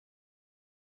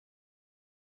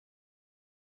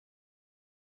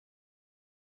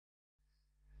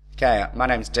Okay, my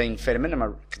name is Dean Fetterman. I'm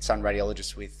a consultant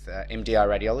radiologist with MDI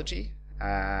Radiology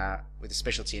with a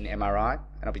specialty in MRI,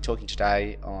 and I'll be talking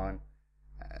today on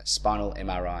spinal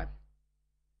MRI.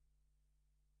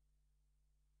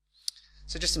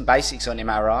 So just some basics on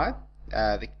MRI,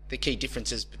 the key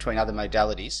differences between other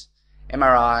modalities.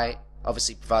 MRI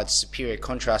obviously provides superior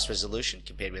contrast resolution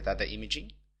compared with other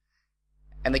imaging.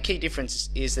 And the key difference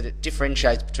is that it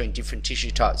differentiates between different tissue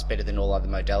types better than all other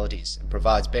modalities and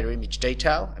provides better image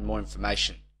detail and more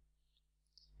information.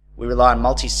 We rely on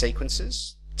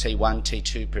multi-sequences, T1,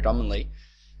 T2 predominantly,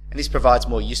 and this provides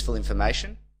more useful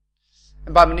information.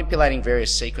 And by manipulating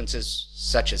various sequences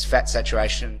such as fat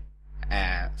saturation,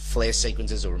 flare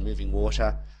sequences or removing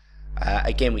water,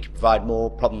 again we can provide more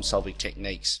problem-solving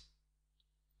techniques.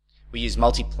 We use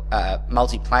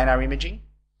multiplanar imaging.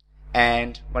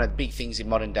 And one of the big things in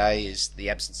modern day is the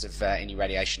absence of any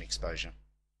radiation exposure.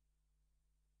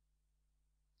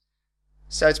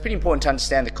 So it's pretty important to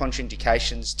understand the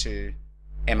contraindications to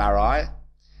MRI.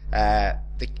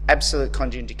 The absolute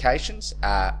contraindications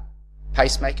are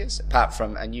pacemakers, apart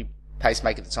from a new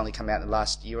pacemaker that's only come out in the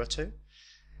last year or two.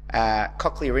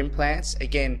 Cochlear implants,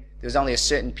 again, there's only a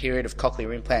certain period of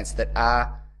cochlear implants that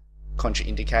are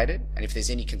contraindicated, and if there's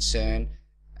any concern,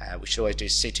 we should always do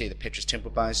CT of the petrous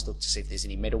temporal bones to look to see if there's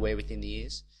any metalware within the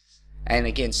ears. And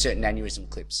again, certain aneurysm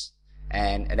clips.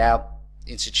 And at our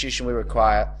institution, we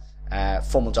require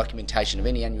formal documentation of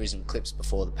any aneurysm clips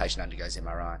before the patient undergoes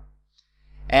MRI.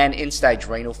 And end-stage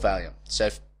renal failure. So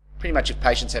pretty much if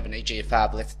patients have an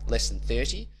eGFR of less than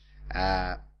 30,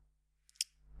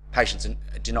 patients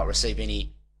do not receive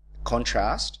any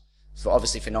contrast. So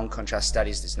obviously for non-contrast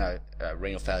studies, there's no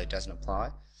renal failure doesn't apply.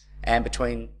 And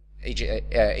between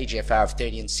eGFR of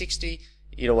 30 and 60,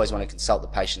 you'd always want to consult the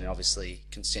patient and obviously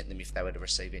consent them if they were to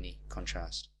receive any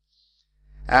contrast.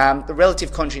 The relative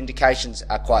contraindications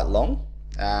are quite long.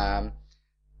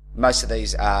 Most of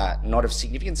these are not of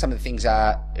significance. Some of the things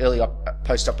are early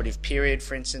post-operative period,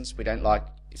 for instance. We don't like,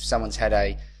 if someone's had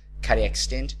a cardiac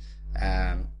stent,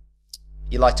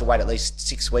 you like to wait at least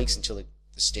 6 weeks until the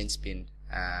stent's been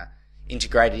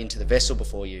integrated into the vessel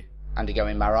before you undergo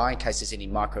MRI in case there's any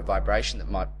micro vibration that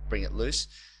might bring it loose.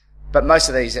 But most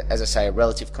of these, as I say, are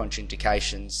relative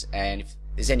contraindications, and if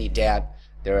there's any doubt,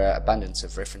 there are abundance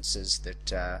of references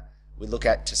that we look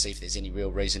at to see if there's any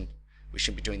real reason we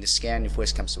shouldn't be doing the scan. If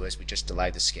worst comes to worst, we just delay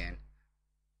the scan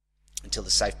until the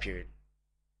safe period.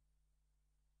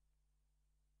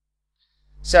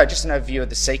 So just an overview of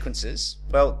the sequences.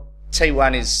 Well,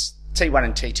 T1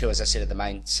 and T2, as I said, are the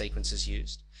main sequences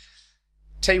used.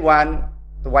 T1,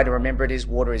 the way to remember it is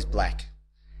water is black.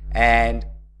 And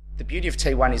the beauty of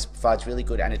T1 is it provides really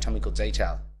good anatomical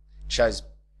detail. It shows,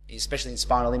 especially in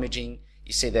spinal imaging,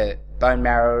 you see the bone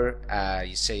marrow,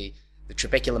 you see the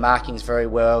trabecular markings very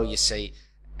well, you see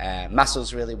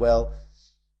muscles really well.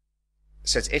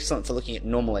 So it's excellent for looking at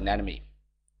normal anatomy.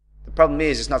 The problem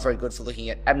is it's not very good for looking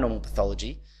at abnormal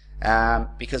pathology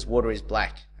because water is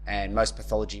black, and most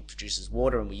pathology produces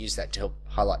water, and we use that to help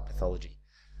highlight pathology.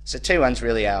 So T1's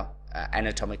really our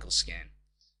anatomical scan.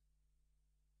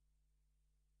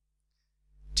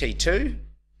 T2,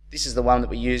 this is the one that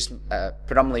we use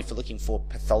predominantly for looking for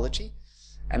pathology,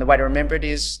 and the way to remember it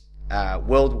is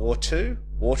World War II,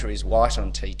 water is white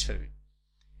on T2.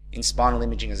 In spinal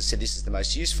imaging, as I said, this is the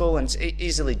most useful, and it's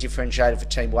easily differentiated for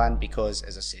T1 because,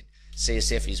 as I said,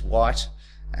 CSF is white,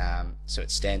 so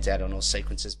it stands out on all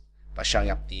sequences by showing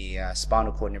up the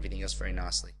spinal cord and everything else very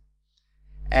nicely.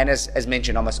 And as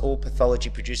mentioned, almost all pathology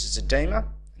produces edema,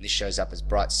 and this shows up as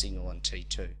bright signal on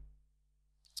T2.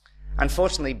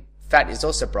 Unfortunately, fat is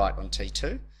also bright on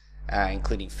T2,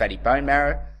 including fatty bone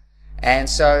marrow, and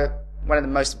so one of the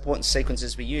most important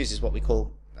sequences we use is what we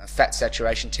call a fat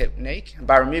saturation technique. And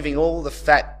by removing all the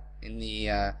fat in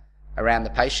the around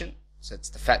the patient, so it's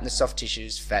the fat in the soft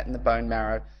tissues, fat in the bone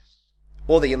marrow,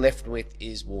 all that you're left with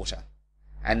is water,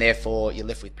 and therefore you're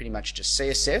left with pretty much just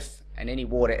CSF, and any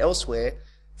water elsewhere,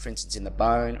 for instance in the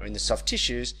bone or in the soft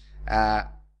tissues,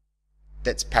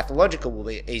 that's pathological will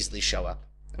easily show up.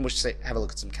 And we'll have a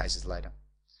look at some cases later.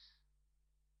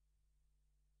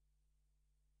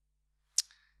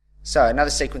 So another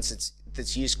sequence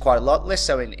that's used quite a lot, less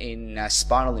so in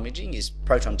spinal imaging, is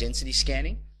proton density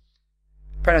scanning.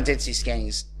 Proton density scanning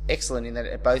is excellent in that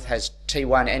it both has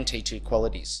T1 and T2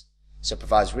 qualities. So it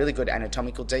provides really good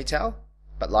anatomical detail,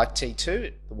 but like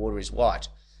T2, the water is white.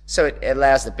 So it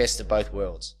allows the best of both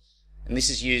worlds. And this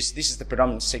is the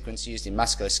predominant sequence used in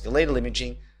musculoskeletal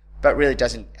imaging, but really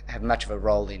doesn't have much of a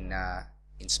role in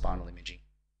spinal imaging.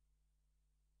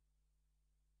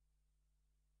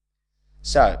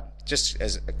 So, just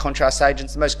as a contrast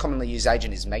agents, the most commonly used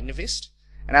agent is Magnavist,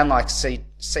 And unlike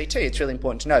CT, it's really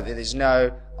important to know that there's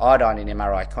no iodine in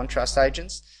MRI contrast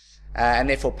agents, and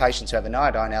therefore patients who have an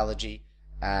iodine allergy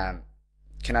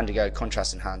can undergo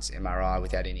contrast-enhanced MRI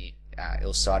without any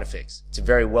ill side effects. It's a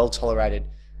very well-tolerated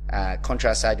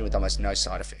contrast agent with almost no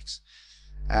side effects.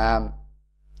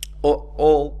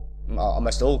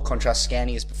 Almost all contrast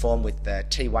scanning is performed with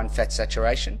T1 fat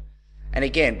saturation. And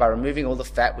again, by removing all the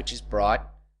fat which is bright,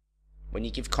 when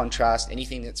you give contrast,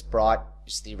 anything that's bright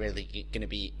is theoretically going to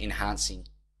be enhancing.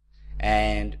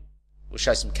 And we'll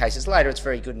show some cases later. It's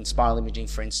very good in spinal imaging,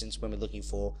 for instance, when we're looking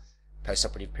for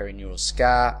postoperative perineural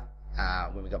scar,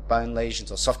 when we've got bone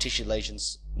lesions or soft tissue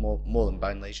lesions, more than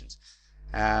bone lesions.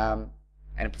 And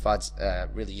it provides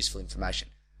really useful information.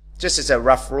 Just as a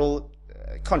rough rule,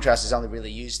 contrast is only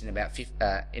really used in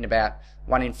about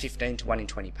 1 in 15 to 1 in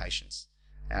 20 patients.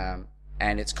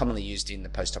 And it's commonly used in the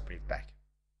postoperative back.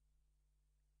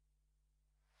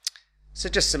 So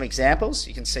just some examples.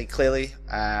 You can see clearly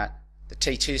the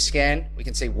T2 scan. We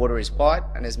can see water is white,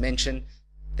 and as mentioned,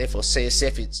 therefore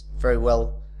CSF is very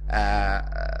well,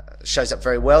 shows up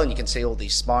very well, and you can see all the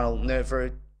spinal nerve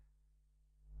root,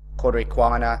 cauda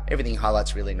equina, everything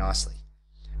highlights really nicely.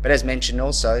 But as mentioned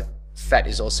also, fat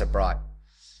is also bright.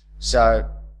 So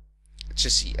it's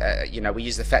just, we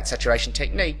use the fat saturation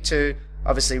technique to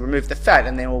obviously remove the fat,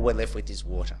 and then all we're left with is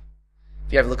water.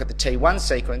 If you have a look at the T1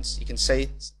 sequence, you can see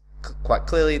quite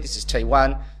clearly this is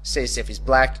T1, CSF is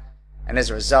black, and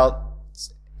as a result,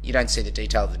 you don't see the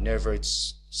detail of the nerve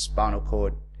roots, spinal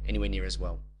cord, anywhere near as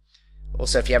well.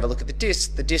 Also, if you have a look at the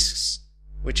discs,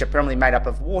 which are primarily made up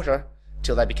of water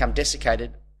till they become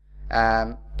desiccated,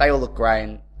 they all look grey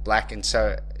and black, and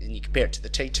so when you compare it to the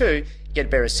T2, you get a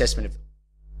better assessment of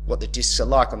what the discs are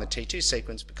like on the T2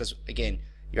 sequence, because again,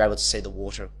 you're able to see the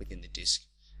water within the disc,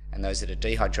 and those that are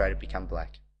dehydrated become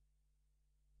black.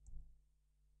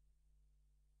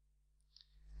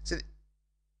 So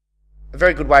a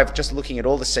very good way of just looking at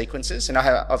all the sequences, and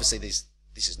obviously this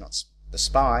is not the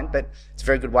spine, but it's a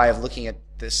very good way of looking at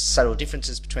the subtle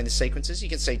differences between the sequences. You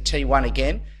can see T1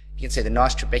 again, you can see the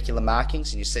nice trabecular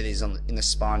markings, and you see these in the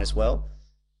spine as well.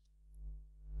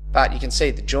 But you can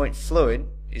see the joint fluid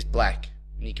is black.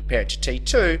 When you compare it to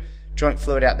T2, joint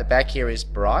fluid out the back here is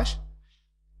bright.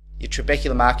 Your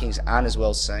trabecular markings aren't as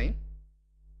well seen.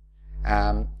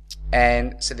 And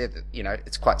so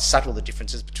it's quite subtle, the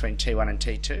differences between T1 and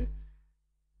T2.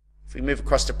 If we move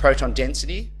across to proton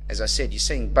density, as I said, you're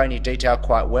seeing bony detail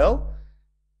quite well.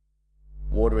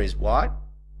 Water is white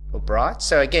or bright.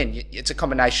 So again, it's a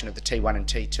combination of the T1 and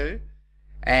T2.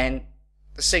 And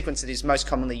the sequence that is most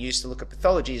commonly used to look at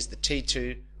pathology is the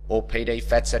T2 or PD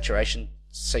fat saturation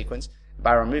sequence.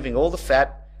 By removing all the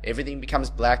fat, everything becomes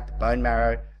black, the bone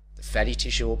marrow, the fatty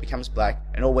tissue all becomes black,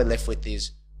 and all we're left with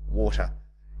is water.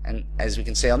 And as we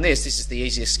can see on this is the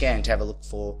easiest scan to have a look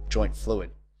for joint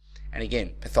fluid. And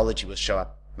again, pathology will show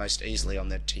up most easily on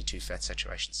the T2 fat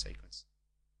saturation sequence.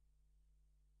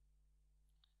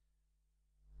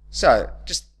 So,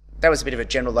 that was a bit of a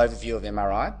general overview of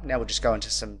MRI. Now we'll just go into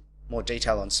some more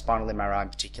detail on spinal MRI in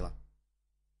particular.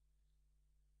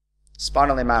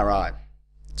 Spinal MRI.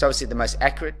 It's obviously the most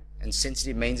accurate and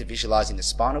sensitive means of visualizing the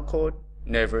spinal cord,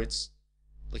 nerve roots,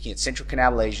 looking at central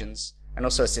canal lesions, and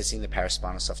also assessing the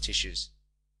paraspinal soft tissues.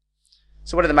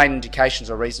 So what are the main indications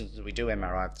or reasons that we do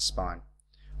MRI of the spine?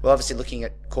 Well, obviously looking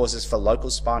at causes for local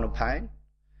spinal pain,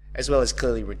 as well as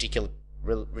clearly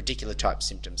radicular type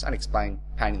symptoms, unexplained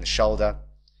pain in the shoulder,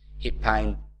 hip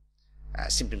pain,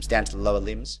 symptoms down to the lower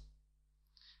limbs.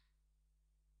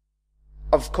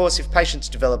 Of course, if patients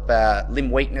develop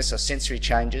limb weakness or sensory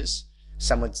changes,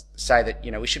 some would say that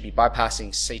we should be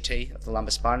bypassing CT of the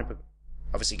lumbar spine, but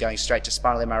obviously going straight to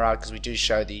spinal MRI because we do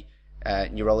show the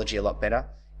neurology a lot better.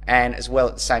 And as well,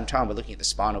 at the same time, we're looking at the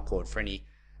spinal cord for any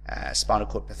spinal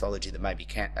cord pathology that may be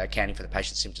accounting for the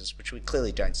patient's symptoms, which we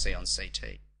clearly don't see on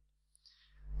CT.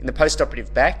 In the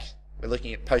postoperative back, we're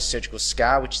looking at post-surgical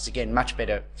scar, which is again much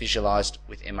better visualized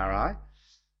with MRI.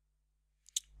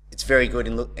 It's very good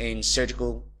in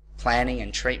surgical planning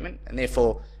and treatment, and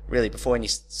therefore, really, before any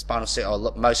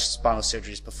most spinal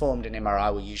surgery is performed, an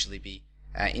MRI will usually be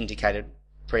indicated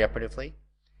preoperatively.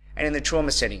 And in the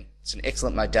trauma setting, it's an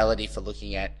excellent modality for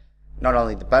looking at not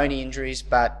only the bony injuries,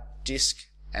 but disc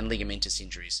and ligamentous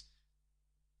injuries.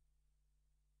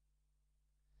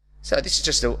 So this is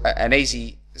just an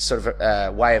easy sort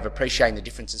of way of appreciating the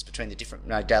differences between the different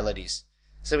modalities.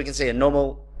 So we can see a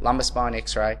normal lumbar spine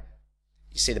X-ray.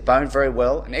 You see the bone very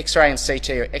well, and X-ray and CT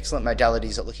are excellent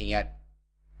modalities at looking at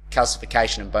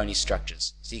calcification and bony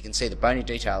structures. So you can see the bony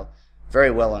detail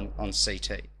very well on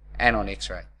CT and on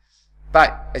X-ray.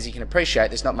 But, as you can appreciate,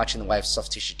 there's not much in the way of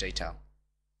soft tissue detail.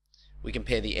 we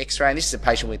compare the X-ray, and this is a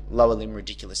patient with lower limb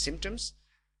radicular symptoms.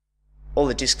 All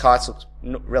the disc heights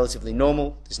look relatively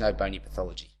normal. There's no bony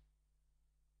pathology.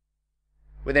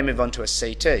 We then move on to a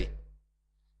CT.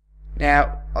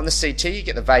 Now, on the CT, you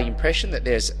get the vague impression that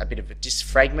there's a bit of a disc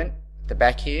fragment at the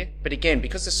back here, but again,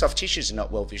 because the soft tissues are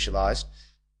not well visualized,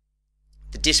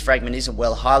 the disc fragment isn't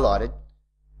well highlighted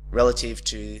relative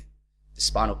to the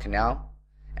spinal canal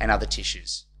and other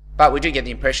tissues. But we do get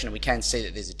the impression that we can see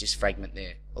that there's a disc fragment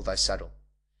there, although subtle.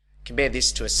 Compare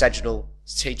this to a sagittal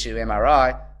T2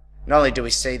 MRI. Not only do we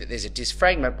see that there's a disc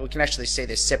fragment, but we can actually see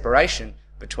there's separation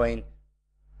between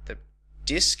the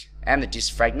disc and the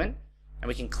disc fragment, and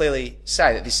we can clearly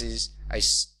say that this is a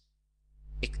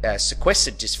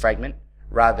sequestered disc fragment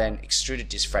rather than extruded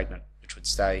disc fragment, which would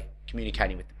stay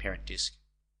communicating with the parent disc.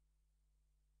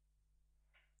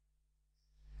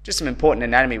 Just some important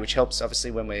anatomy which helps obviously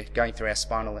when we're going through our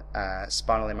spinal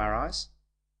MRIs.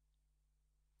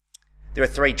 There are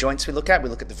three joints we look at. We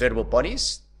look at the vertebral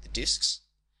bodies, the discs.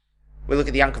 We look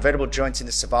at the unconvertible joints in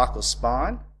the cervical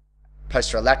spine,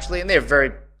 posterolaterally, and they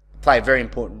play a very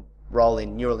important role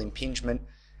in neural impingement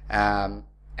and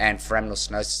foraminal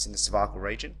stenosis in the cervical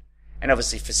region, and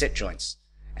obviously facet joints.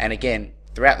 And again,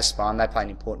 throughout the spine, they play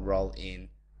an important role in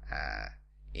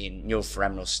neural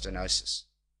foraminal stenosis.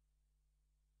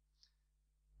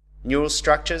 Neural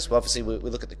structures, well, obviously we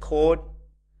look at the cord.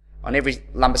 On every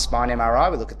lumbar spine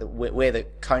MRI, we look at where the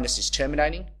conus is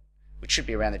terminating, which should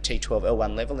be around the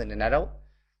T12L1 level in an adult.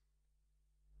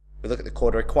 We look at the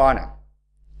cauda equina.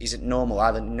 Is it normal?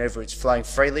 Are the nerve roots flowing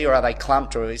freely, or are they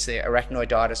clumped, or is there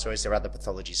arachnoiditis, or is there other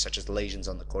pathologies such as lesions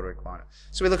on the cauda equina?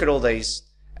 So we look at all these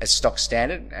as stock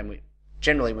standard, and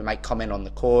generally we make comment on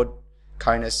the cord,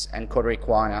 conus, and cauda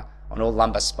equina on all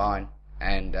lumbar spine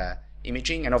and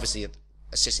imaging, and obviously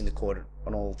assessing the cord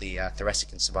on all the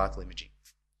thoracic and cervical imaging.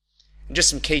 And just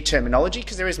some key terminology,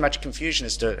 because there is much confusion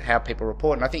as to how people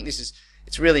report, and I think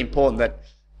it's really important that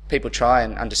people try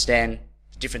and understand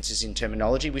the differences in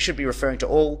terminology. We should be referring to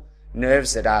all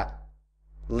nerves that are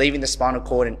leaving the spinal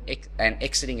cord and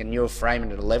exiting a neural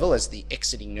foramen at a level as the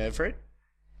exiting nerve root,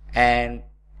 and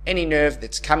any nerve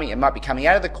that's coming, it might be coming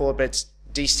out of the cord, but it's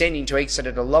descending to exit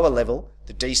at a lower level,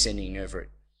 the descending nerve root.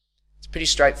 It's pretty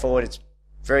straightforward. It's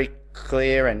very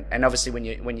clear, and obviously when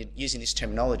you're using this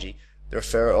terminology, the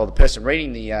referrer or the person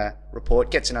reading the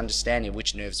report gets an understanding of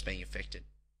which nerve is being affected.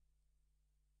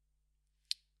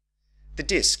 The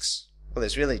discs. Well,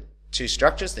 there's really two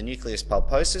structures: the nucleus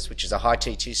pulposus, which is a high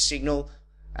T2 signal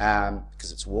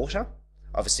because it's water,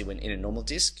 obviously when in a normal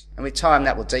disc, and with time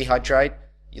that will dehydrate,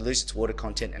 you lose its water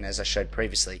content, and as I showed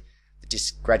previously, the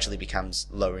disc gradually becomes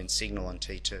lower in signal on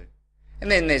T2.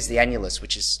 And then there's the annulus,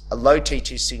 which is a low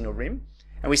T2 signal rim.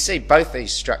 And we see both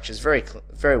these structures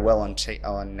very well on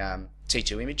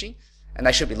T2 imaging, and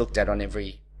they should be looked at on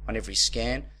every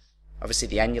scan. Obviously,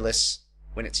 the annulus,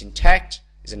 when it's intact,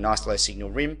 is a nice low signal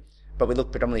rim, but we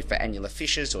look predominantly for annular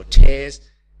fissures or tears,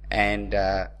 and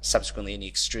subsequently any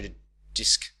extruded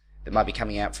disc that might be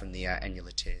coming out from the annular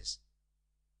tears.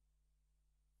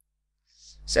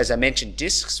 So as I mentioned,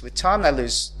 discs, with time they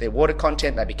lose their water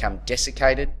content, they become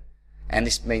desiccated, and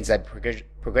this means they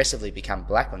progressively become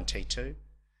black on T2.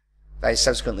 They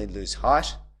subsequently lose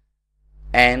height,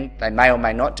 and they may or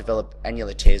may not develop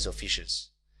annular tears or fissures.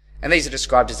 And these are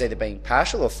described as either being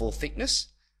partial or full thickness.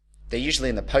 They're usually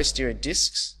in the posterior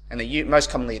discs, and they're most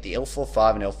commonly at the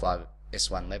L4-5 and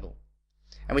L5-S1 level.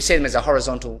 And we see them as a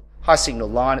horizontal high signal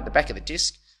line at the back of the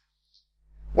disc.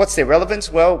 What's their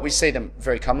relevance? Well, we see them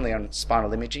very commonly on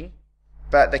spinal imaging,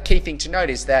 but the key thing to note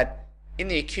is that in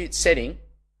the acute setting,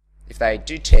 if they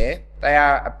do tear, they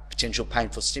are a potential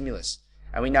painful stimulus.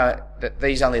 And we know that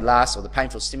these only last, or the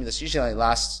painful stimulus usually only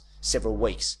lasts several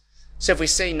weeks. So if we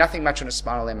see nothing much on a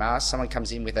spinal MR, someone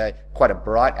comes in with quite a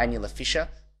bright annular fissure,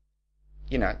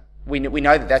 we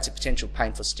know that that's a potential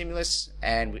painful stimulus,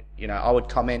 and I would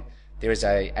comment there is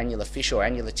a annular fissure or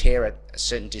annular tear at a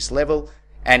certain disc level,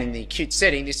 and in the acute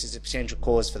setting, this is a potential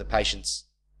cause for the patient's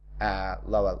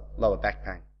lower back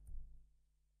pain.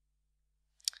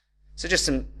 So just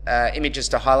some images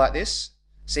to highlight this.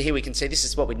 So here we can see this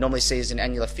is what we'd normally see as an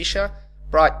annular fissure.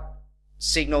 Bright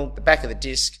signal, the back of the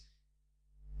disc.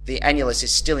 The annulus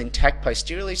is still intact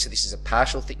posteriorly, so this is a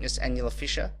partial thickness annular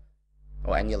fissure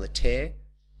or annular tear.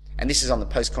 And this is on the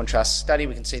post-contrast study.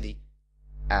 We can see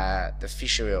the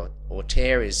fissure or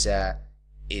tear is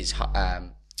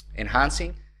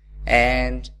enhancing,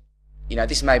 and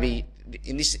this may be,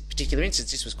 in this particular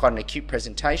instance, this was quite an acute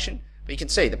presentation. But you can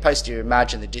see the posterior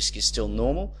margin of the disc is still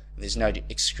normal. There's no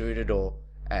extruded or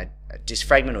disc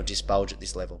fragment or disc bulge at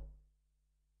this level.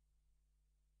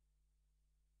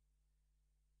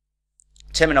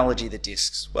 Terminology of the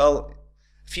discs. Well,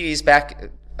 a few years back,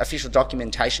 official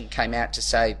documentation came out to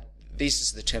say this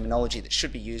is the terminology that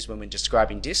should be used when we're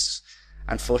describing discs.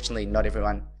 Unfortunately, not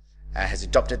everyone has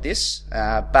adopted this,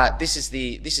 but this is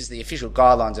the official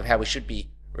guidelines of how we should be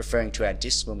referring to our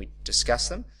discs when we discuss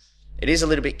them. It is a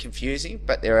little bit confusing,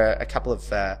 but there are a couple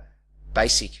of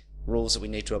basic rules that we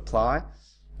need to apply.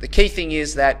 The key thing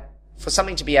is that for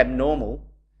something to be abnormal,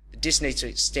 the disc needs to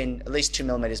extend at least 2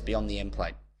 millimeters beyond the end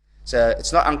plate. So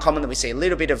it's not uncommon that we see a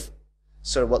little bit of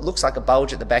sort of what looks like a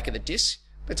bulge at the back of the disc,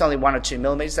 but it's only 1 or 2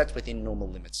 millimeters. That's within normal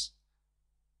limits.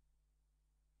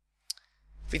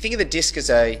 If we think of the disc as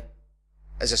a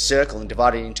circle and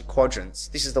divide it into quadrants,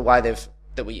 this is the way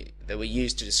that we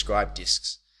use to describe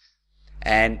discs.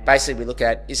 And basically we look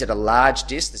at, is it a large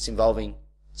disc that's involving,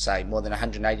 say, more than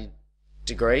 180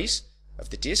 degrees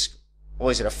of the disc, or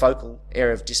is it a focal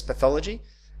area of disc pathology?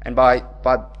 And by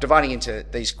dividing into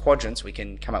these quadrants, we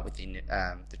can come up with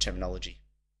the terminology.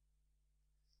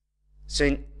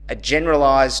 So a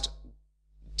generalized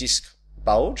disc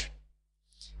bulge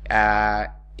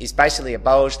is basically a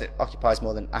bulge that occupies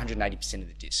more than 180% of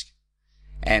the disc.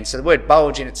 And so the word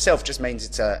bulge in itself just means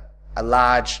it's a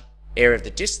large area of the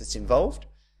disc that's involved.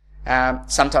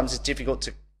 Sometimes it's difficult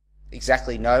to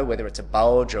exactly know whether it's a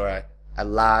bulge or a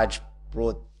large,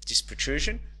 broad disc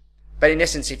protrusion. But in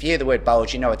essence, if you hear the word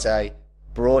bulge, you know it's a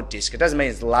broad disc. It doesn't mean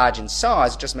it's large in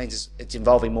size, it just means it's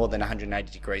involving more than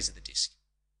 180 degrees of the disc.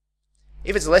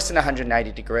 If it's less than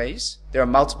 180 degrees, there are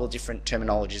multiple different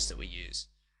terminologies that we use.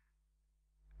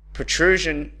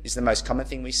 Protrusion is the most common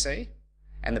thing we see,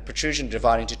 and the protrusion is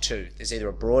divided into two. There's either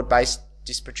a broad-based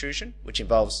disc protrusion, which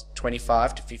involves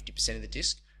 25 to 50% of the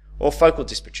disc, or focal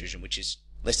disc protrusion, which is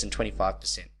less than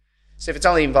 25%. So if it's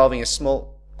only involving a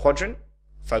small quadrant,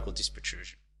 focal disc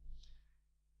protrusion.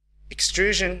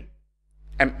 Extrusion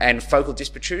and focal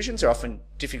disc protrusions are often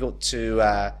difficult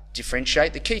to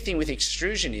differentiate. The key thing with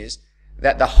extrusion is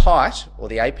that the height, or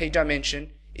the AP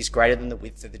dimension, is greater than the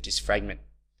width of the disc fragment.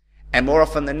 And more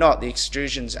often than not, the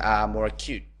extrusions are more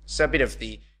acute. So a bit of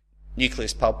the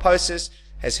nucleus pulposus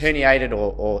has herniated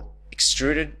or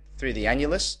extruded through the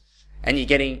annulus, and you're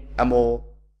getting a more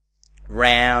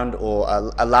round or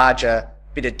a larger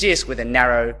bit of disc with a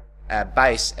narrow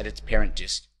base at its parent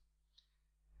disc.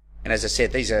 And as I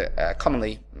said, these are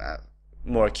commonly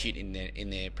more acute in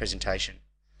their presentation.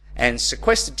 And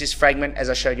sequestered disc fragment, as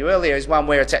I showed you earlier, is one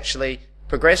where it's actually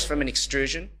progressed from an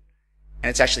extrusion and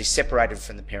it's actually separated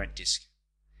from the parent disc.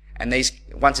 And these,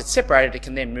 once it's separated, it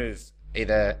can then move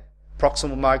either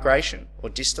proximal migration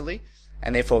or distally,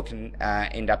 and therefore can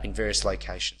end up in various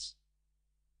locations.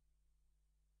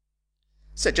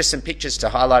 So just some pictures to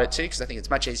highlight it too, because I think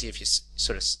it's much easier if you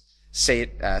sort of see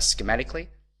it schematically.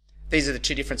 These are the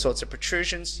two different sorts of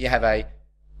protrusions. You have a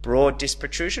broad disc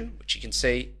protrusion, which you can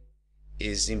see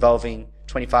is involving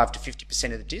 25 to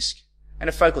 50% of the disc, and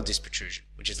a focal disc protrusion,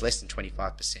 which is less than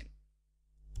 25%.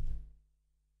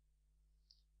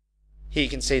 Here you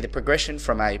can see the progression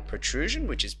from a protrusion,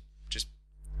 which is just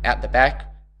out the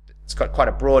back. It's got quite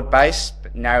a broad base,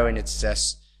 but narrow in its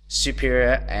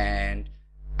superior and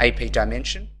AP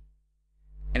dimension.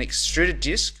 An extruded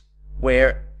disc,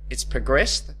 where it's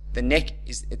progressed, the neck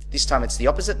is, this time it's the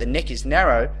opposite, the neck is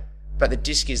narrow, but the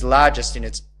disc is largest in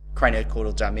its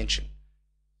craniocaudal dimension.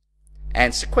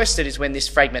 And sequestered is when this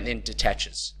fragment then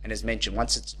detaches. And as mentioned,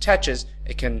 once it detaches,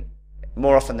 it can,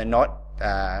 more often than not,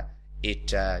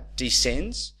 it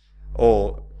descends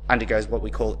or undergoes what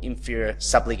we call inferior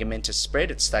subligamentous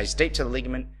spread. It stays deep to the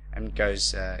ligament and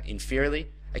goes inferiorly.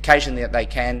 Occasionally they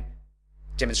can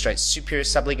demonstrate superior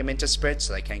subligamentous spread,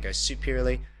 so they can go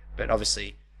superiorly, but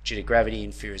obviously due to gravity,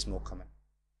 inferior is more common.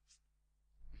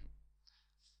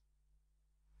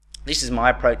 This is my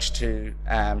approach to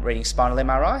reading spinal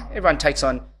MRI. Everyone takes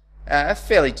on a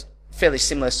fairly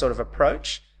similar sort of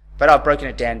approach, but I've broken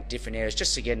it down in different areas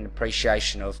just to get an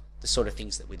appreciation of the sort of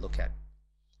things that we look at.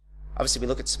 Obviously we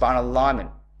look at spinal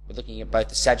alignment. We're looking at both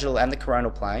the sagittal and the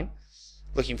coronal plane,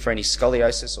 looking for any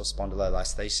scoliosis or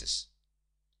spondylolisthesis.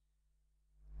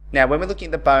 Now when we're looking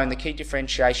at the bone, the key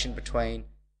differentiation between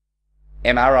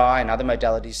MRI and other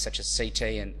modalities such as CT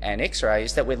and X-ray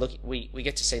is that we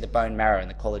get to see the bone marrow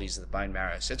and the qualities of the bone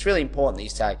marrow. So it's really important that you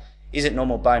say, is it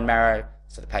normal bone marrow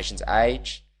for the patient's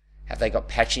age? Have they got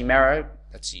patchy marrow?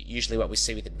 That's usually what we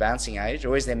see with advancing age.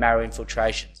 Or is there marrow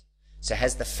infiltrations? So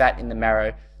has the fat in the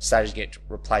marrow started to get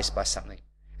replaced by something?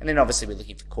 And then obviously we're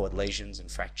looking for cord lesions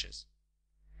and fractures.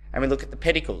 And we look at the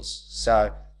pedicles.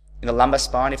 So in the lumbar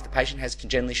spine, if the patient has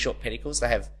congenitally short pedicles, they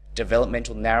have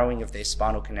developmental narrowing of their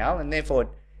spinal canal, and therefore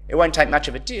it won't take much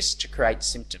of a disc to create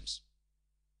symptoms.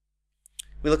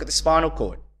 We look at the spinal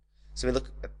cord. So we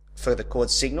look for the cord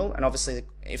signal, and obviously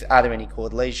are there any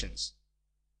cord lesions.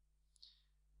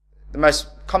 The most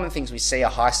common things we see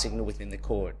are high signal within the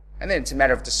cord, and then it's a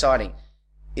matter of deciding,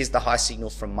 is the high signal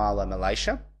from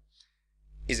myelomalacia?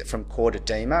 Is it from cord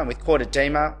edema? And with cord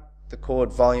edema, the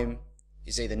cord volume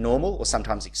is either normal or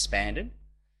sometimes expanded.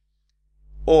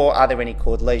 Or are there any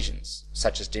cord lesions,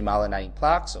 such as demyelinating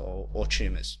plaques or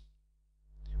tumours?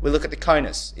 We look at the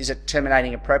conus. Is it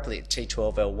terminating appropriately at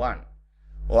T12L1?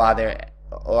 Or are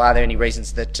there any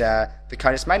reasons that the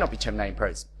conus may not be terminating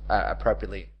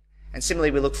appropriately? And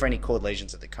similarly, we look for any cord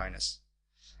lesions at the conus.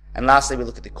 And lastly, we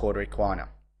look at the cauda equina.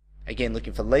 Again,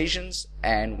 looking for lesions,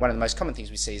 and one of the most common things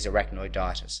we see is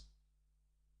arachnoiditis.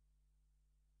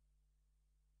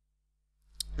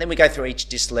 Then we go through each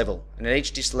disc level, and at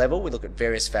each disc level we look at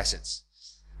various facets.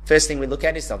 First thing we look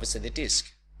at is obviously the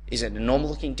disc. Is it a normal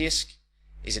looking disc?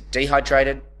 Is it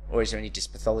dehydrated? Or is there any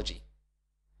disc pathology?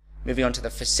 Moving on to the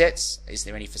facets, is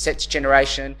there any facet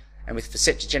degeneration? And with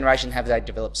facet degeneration, have they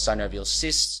developed synovial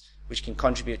cysts, which can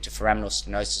contribute to foraminal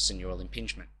stenosis and neural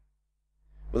impingement?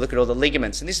 We look at all the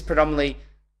ligaments, and this is predominantly,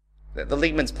 the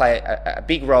ligaments play a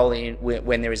big role in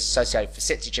when there is associated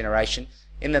facet degeneration,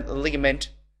 in that the ligamentum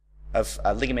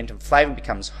flavum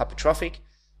becomes hypertrophic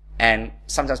and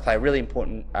sometimes play a really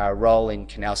important role in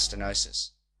canal stenosis.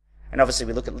 And obviously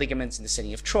we look at ligaments in the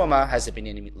setting of trauma. Has there been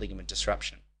any ligament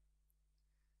disruption?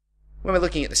 When we're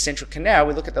looking at the central canal,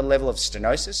 we look at the level of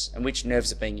stenosis and which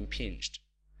nerves are being impinged.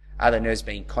 Are the nerves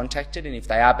being contacted? And if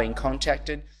they are being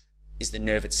contacted, is the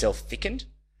nerve itself thickened?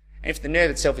 And if the nerve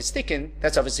itself is thickened,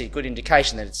 that's obviously a good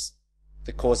indication that it's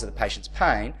the cause of the patient's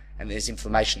pain and there's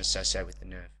inflammation associated with the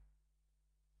nerve.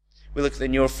 We look at the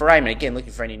neural foramen, again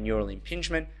looking for any neural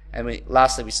impingement, and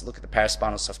lastly we look at the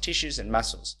paraspinal soft tissues and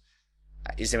muscles.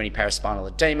 Is there any paraspinal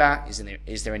edema?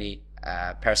 Is there any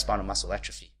paraspinal muscle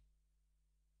atrophy?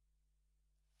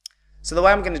 So the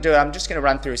way I'm going to do it, I'm just going to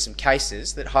run through some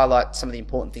cases that highlight some of the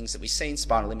important things that we see in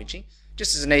spinal imaging,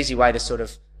 just as an easy way to sort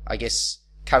of, I guess,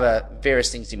 cover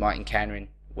various things you might encounter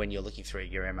when you're looking through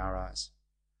your MRIs.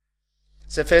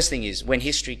 So the first thing is when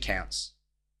history counts.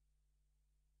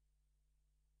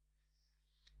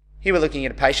 Here we're looking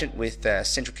at a patient with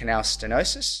central canal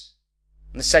stenosis.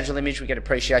 In the sagittal image we get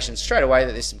appreciation straight away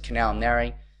that there's some canal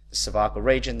narrowing, the cervical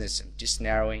region, there's some disc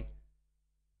narrowing.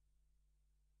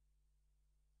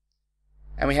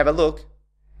 And we have a look.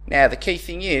 Now the key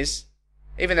thing is,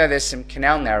 even though there's some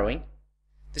canal narrowing,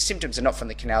 the symptoms are not from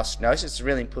the canal stenosis. It's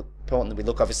really important that we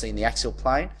look obviously in the axial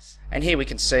plane. And here we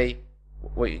can see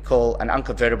what we call an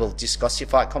unconvertible disc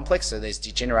osteophyte complex. So there's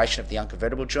degeneration of the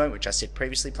unconvertible joint, which I said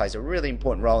previously plays a really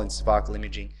important role in cervical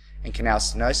imaging and canal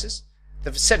stenosis.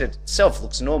 The facet itself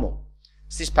looks normal.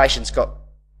 So this patient's got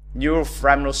neural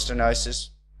foraminal stenosis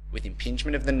with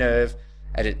impingement of the nerve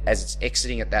as it's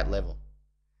exiting at that level,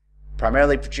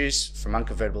 primarily produced from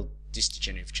unconvertible disc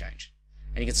degenerative change.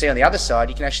 And you can see on the other side,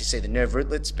 you can actually see the nerve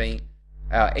rootlets being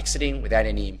exiting without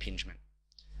any impingement.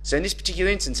 So in this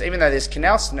particular instance, even though there's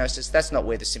canal stenosis, that's not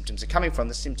where the symptoms are coming from.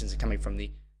 The symptoms are coming from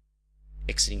the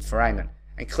exiting foramen.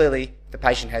 And clearly, the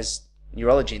patient has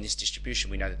neurology in this distribution.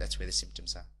 We know that that's where the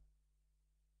symptoms are.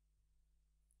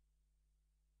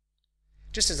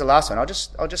 Just as the last one, I'll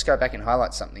just go back and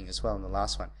highlight something as well in the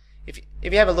last one. If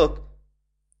you have a look,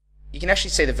 you can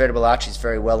actually see the vertebral arteries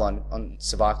very well on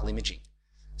cervical imaging.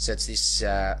 So it's this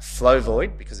flow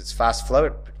void, because it's fast flow,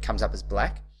 it comes up as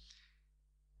black.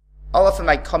 I'll often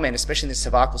make comment, especially in the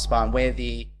cervical spine, where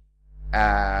the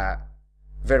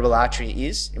vertebral artery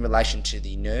is in relation to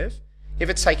the nerve. If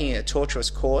it's taking a tortuous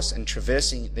course and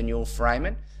traversing the neural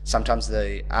foramen, sometimes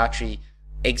the artery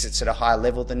exits at a higher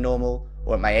level than normal,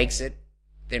 or it may exit,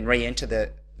 then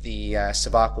re-enter the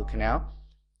cervical canal.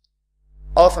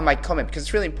 I'll often make comment because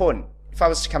it's really important. If I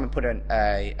was to come and put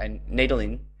a needle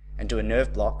in and do a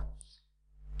nerve block,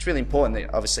 it's really important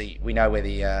that obviously we know where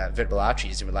the vertebral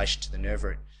artery is in relation to the nerve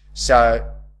root. So,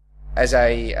 as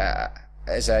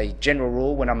a general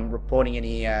rule, when I'm reporting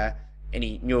any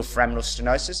neuroforaminal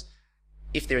stenosis,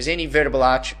 if there is any vertebral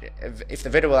artery, if the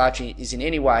vertebral artery is in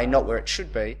any way not where it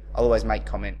should be, I'll always make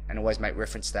comment and always make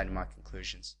reference to that in my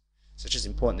conclusions. So it's just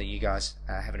important that you guys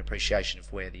have an appreciation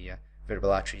of where the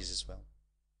vertebral artery is as well.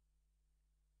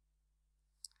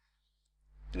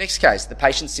 The next case, the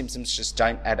patient's symptoms just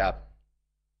don't add up.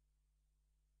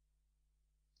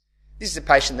 This is a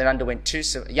patient that underwent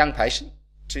a young patient,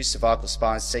 2 cervical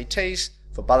spine CTs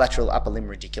for bilateral upper limb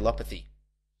radiculopathy.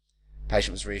 The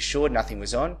patient was reassured, nothing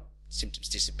was on, symptoms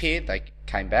disappeared, they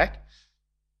came back.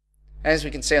 And as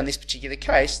we can see on this particular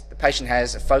case, the patient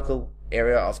has a focal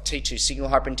area of T2 signal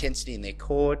hyperintensity in their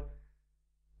cord.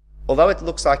 Although it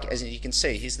looks like, as you can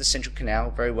see, here's the central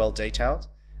canal, very well detailed.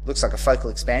 looks like a focal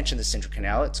expansion of the central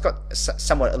canal. It's got a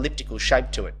somewhat elliptical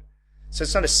shape to it. So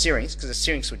it's not a syrinx, because a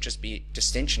syrinx would just be a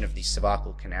distension of the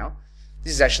cervical canal.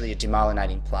 This is actually a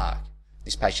demyelinating plaque.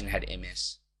 This patient had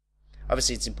MS.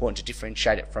 Obviously, it's important to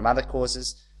differentiate it from other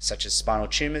causes, such as spinal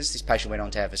tumours. This patient went on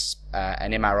to have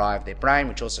an MRI of their brain,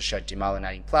 which also showed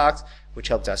demyelinating plaques, which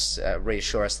helped us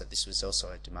reassure us that this was also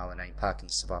a demyelinating plaque in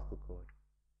the cervical cord.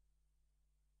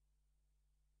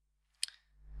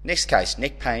 Next case,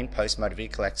 neck pain post-motor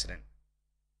vehicle accident.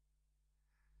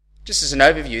 Just as an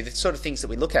overview, the sort of things that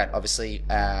we look at, obviously,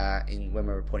 when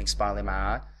we're reporting spinal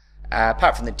MRI,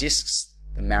 apart from the discs,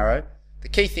 the marrow, the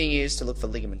key thing is to look for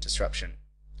ligament disruption.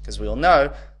 Because we all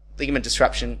know ligament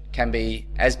disruption can be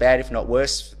as bad, if not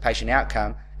worse, for patient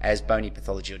outcome as bony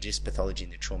pathology or disc pathology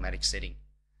in the traumatic setting.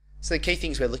 So the key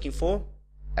things we're looking for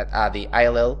are the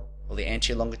ALL, or the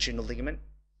anterior longitudinal ligament,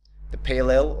 the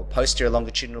PLL, or posterior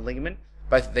longitudinal ligament,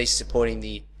 both of these supporting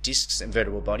the discs and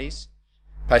vertebral bodies,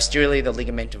 posteriorly the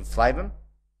ligamentum flavum,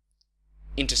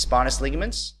 interspinous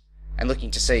ligaments, and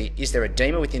looking to see, is there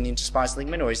edema within the interspinous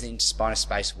ligament, or is the interspinous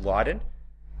space widened?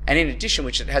 And in addition,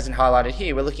 which it hasn't highlighted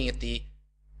here, we're looking at the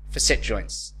facet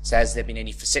joints. So has there been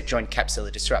any facet joint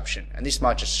capsular disruption? And this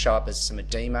might just show up as some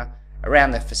edema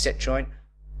around the facet joint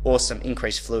or some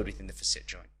increased fluid within the facet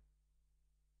joint.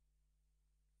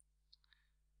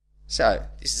 So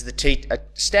this is a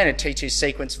standard T2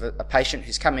 sequence for a patient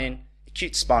who's come in,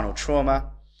 acute spinal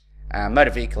trauma, motor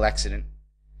vehicle accident.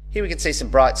 Here we can see some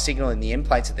bright signal in the end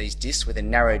plates of these discs with a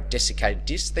narrow desiccated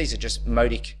disc. These are just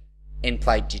modic end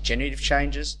plate degenerative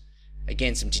changes.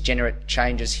 Again, some degenerate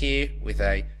changes here with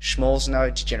a Schmall's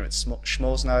node, degenerate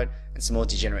Schmall's node, and some more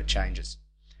degenerate changes.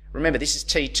 Remember, this is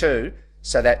T2,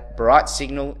 so that bright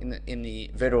signal in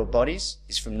the vertebral bodies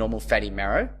is from normal fatty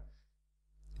marrow.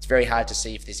 It's very hard to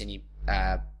see if there's any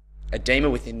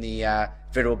edema within the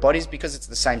vertebral bodies because it's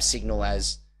the same signal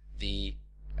as the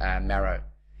marrow.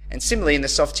 And similarly in the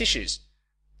soft tissues,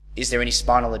 is there any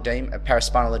spinal edema,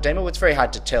 paraspinal edema? Well, it's very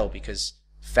hard to tell because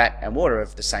fat and water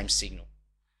have the same signal.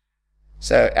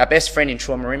 So our best friend in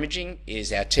trauma imaging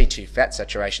is our T2 fat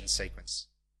saturation sequence.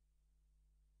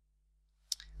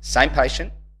 Same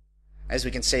patient. As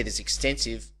we can see, there's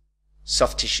extensive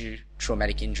soft tissue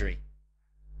traumatic injury.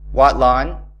 White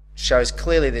line shows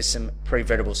clearly there's some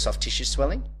prevertebral soft tissue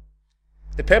swelling.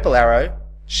 The purple arrow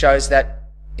shows that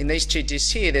in these two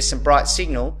discs here, there's some bright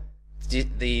signal.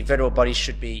 The vertebral body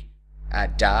should be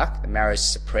dark, the marrow is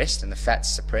suppressed and the fat's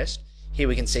suppressed. Here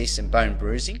we can see some bone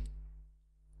bruising.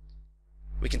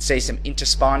 We can see some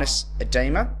interspinous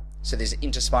edema, so there's an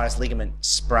interspinous ligament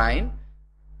sprain.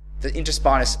 The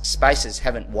interspinous spaces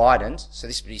haven't widened, so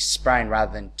this would be sprain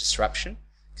rather than disruption,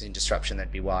 because in disruption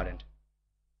they'd be widened.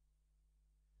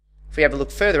 If we have a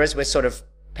look further, as we're sort of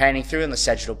panning through on the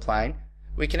sagittal plane,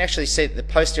 we can actually see that the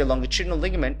posterior longitudinal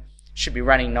ligament should be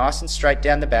running nice and straight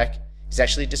down the back, is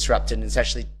actually disrupted and is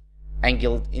actually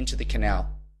angled into the canal.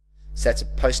 So that's a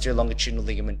posterior longitudinal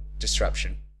ligament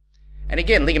disruption. And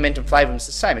again, ligamentum flavum is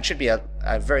the same. It should be a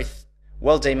very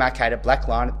well demarcated black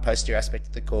line at the posterior aspect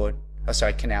of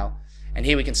the canal. And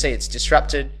here we can see it's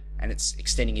disrupted and it's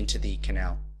extending into the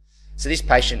canal. So this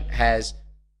patient has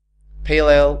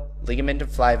PLL, ligamentum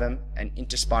flavum, and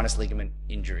interspinous ligament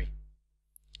injury.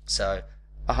 So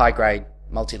a high-grade,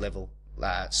 multi-level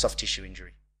soft tissue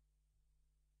injury.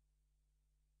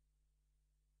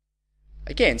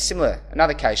 Again, similar,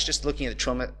 another case, just looking at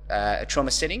the a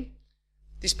trauma setting.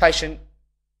 This patient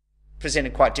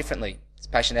presented quite differently. This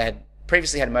patient had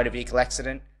previously had a motor vehicle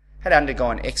accident, had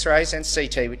undergone X-rays and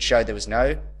CT which showed there was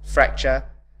no fracture,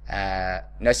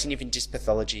 no significant disc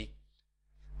pathology.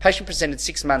 Patient presented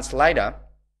 6 months later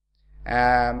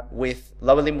with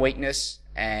lower limb weakness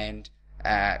and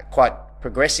quite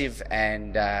progressive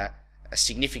and a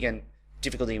significant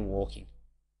difficulty in walking.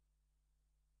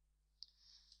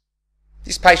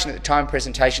 This patient at the time of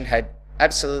presentation had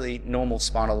absolutely normal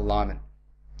spinal alignment.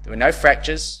 There were no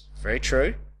fractures, very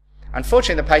true.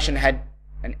 Unfortunately, the patient had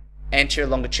an anterior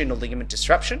longitudinal ligament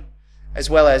disruption, as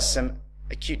well as some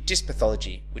acute disc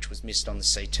pathology, which was missed on the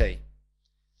CT.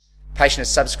 Patient has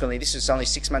subsequently, this was only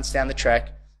 6 months down the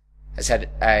track, has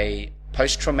had a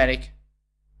post-traumatic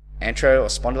antero or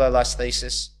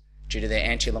spondylolisthesis due to their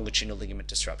anterior longitudinal ligament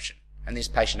disruption. And this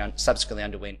patient subsequently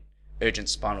underwent urgent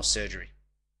spinal surgery.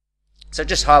 So it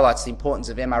just highlights the importance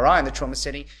of MRI in the trauma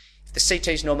setting. If the CT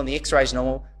is normal and the X-ray is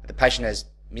normal, but the patient has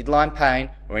midline pain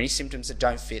or any symptoms that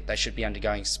don't fit, they should be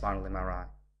undergoing spinal MRI.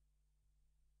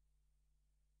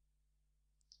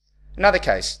 Another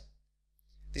case.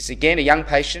 This is again a young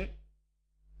patient,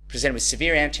 presented with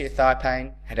severe anterior thigh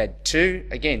pain, had two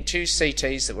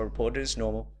CTs that were reported as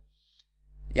normal.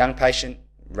 Young patient,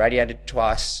 radiated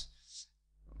twice,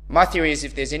 my theory is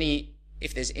if there's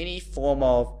any form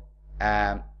of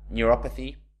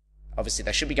neuropathy, obviously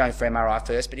they should be going for MRI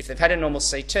first, but if they've had a normal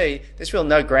CT, there's real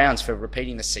no grounds for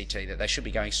repeating the CT, that they should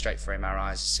be going straight for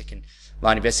MRI as a second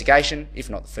line investigation, if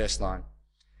not the first line.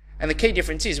 And the key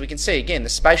difference is, we can see again, the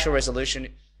spatial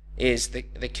resolution is the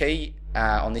key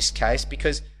on this case,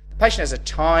 because the patient has a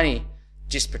tiny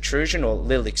disc protrusion or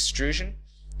little extrusion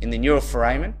in the neural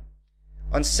foramen.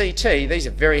 On CT, these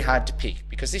are very hard to pick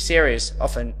because this area is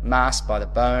often masked by the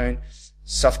bone,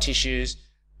 soft tissues.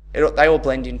 They all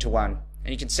blend into one.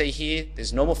 And you can see here,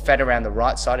 there's normal fat around the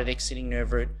right side of the exiting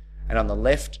nerve root, and on the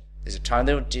left, there's a tiny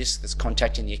little disc that's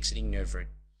contacting the exiting nerve root.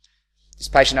 This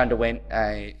patient underwent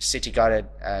a CT-guided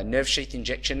nerve sheath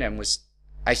injection and was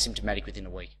asymptomatic within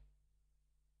a week.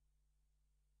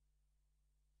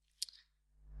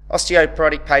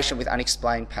 Osteoporotic patient with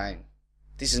unexplained pain.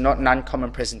 This is not an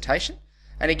uncommon presentation.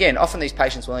 And again, often these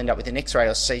patients will end up with an X-ray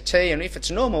or CT, and if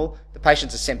it's normal, the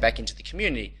patients are sent back into the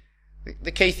community.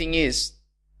 The key thing is,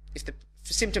 if the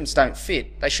symptoms don't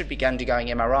fit, they should be undergoing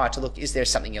MRI to look, is there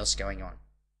something else going on?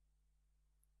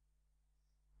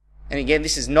 And again,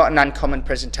 this is not an uncommon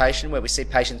presentation where we see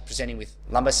patients presenting with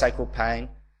lumbosacral pain,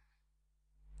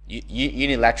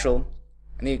 unilateral,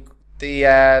 and the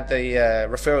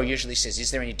referral usually says, is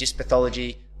there any disc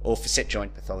pathology or facet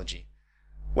joint pathology?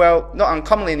 Well, not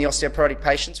uncommonly in the osteoporotic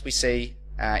patients, we see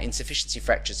insufficiency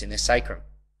fractures in their sacrum.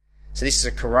 So this is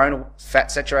a coronal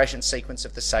fat saturation sequence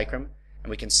of the sacrum, and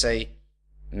we can see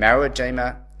marrow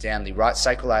edema down the right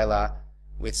sacral alar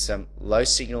with some low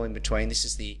signal in between. This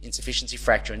is the insufficiency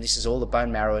fracture, and this is all the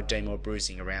bone marrow edema or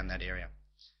bruising around that area.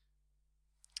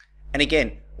 And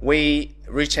again, we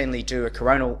routinely do a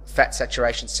coronal fat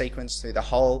saturation sequence through the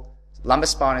whole lumbar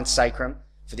spine and sacrum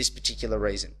for this particular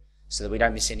reason, so that we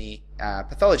don't miss any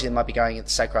pathology that might be going at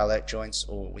the sacroiliac joints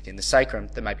or within the sacrum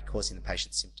that may be causing the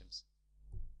patient's symptoms.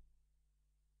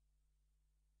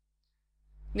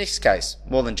 Next case,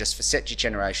 more than just facet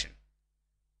degeneration.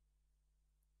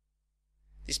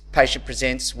 This patient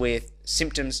presents with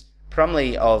symptoms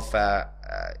primarily of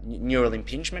neural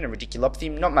impingement and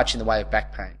radiculopathy, not much in the way of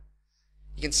back pain.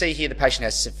 You can see here the patient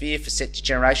has severe facet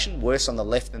degeneration, worse on the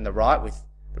left than the right, with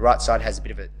the right side has a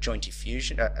bit of a joint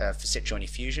effusion, facet joint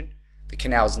effusion. The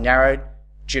canal is narrowed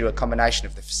due to a combination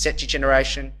of the facet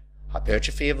degeneration,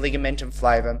 hypertrophy of ligamentum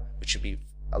flavum, which should be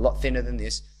a lot thinner than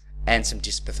this, and some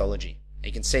disc pathology.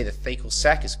 You can see the thecal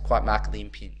sac is quite markedly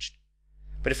impinged.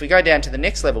 But if we go down to the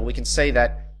next level, we can see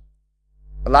that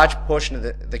a large portion of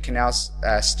the canal's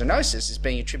stenosis is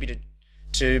being attributed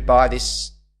to by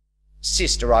this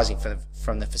cyst arising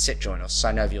from the facet joint or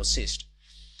synovial cyst.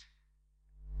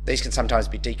 These can sometimes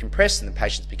be decompressed and the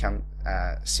patients become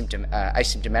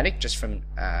asymptomatic just from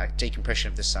decompression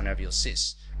of the synovial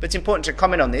cyst. But it's important to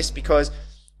comment on this because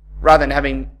rather than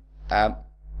having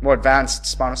more advanced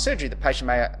spinal surgery, the patient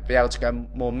may be able to go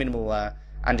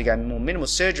undergo more minimal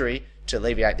surgery to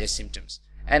alleviate their symptoms.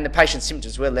 And the patient's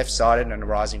symptoms were left-sided and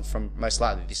arising from most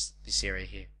likely this area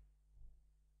here.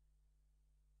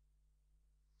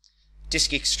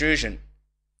 Disc extrusion.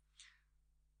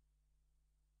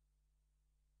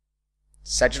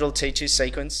 Sagittal T2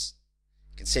 sequence.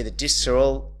 You can see the discs are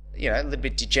all, a little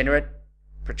bit degenerate.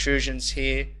 Protrusions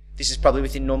here. This is probably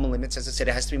within normal limits. As I said,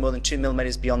 it has to be more than 2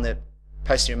 millimeters beyond the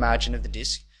posterior margin of the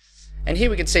disc. And here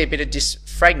we can see a bit of disc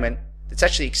fragment that's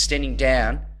actually extending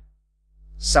down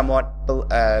somewhat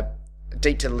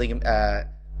deep to the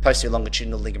posterior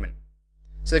longitudinal ligament.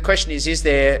 So the question is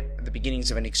there the beginnings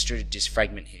of an extruded disc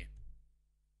fragment here?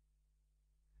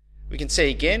 We can see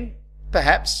again,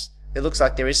 perhaps, it looks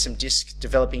like there is some disc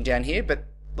developing down here, but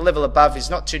the level above is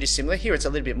not too dissimilar. Here it's a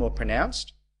little bit more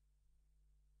pronounced.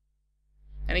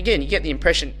 And again, you get the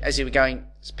impression as you were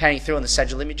panning through on the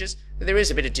sagittal images that there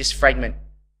is a bit of disc fragment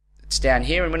that's down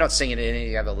here, and we're not seeing it at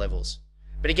any other levels.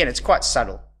 But again, it's quite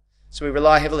subtle. So we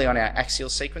rely heavily on our axial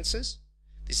sequences.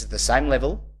 This is the same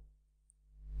level.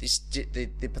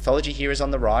 The pathology here is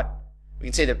on the right. We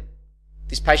can see that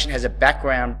this patient has a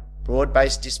background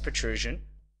broad-based disc protrusion,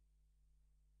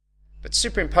 but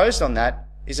superimposed on that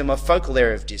is a more focal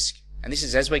area of disc. And this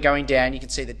is as we're going down, you can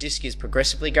see the disc is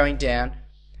progressively going down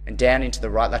and down into the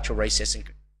right lateral recess,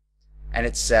 and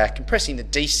it's compressing the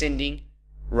descending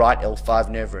right L5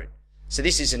 nerve root. So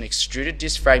this is an extruded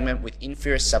disc fragment with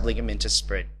inferior subligamentous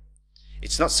spread.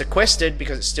 It's not sequestered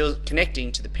because it's still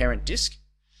connecting to the parent disc.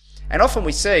 And often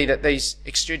we see that these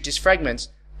extruded disc fragments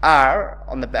are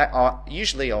on the back,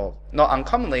 usually or not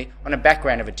uncommonly, on a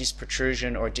background of a disc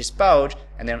protrusion or a disc bulge,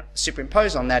 and then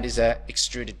superimposed on that is an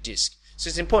extruded disc. So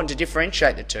it's important to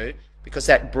differentiate the two because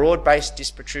that broad-based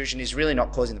disc protrusion is really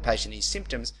not causing the patient any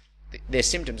symptoms. Their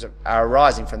symptoms are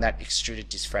arising from that extruded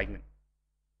disc fragment.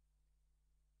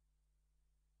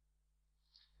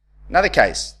 Another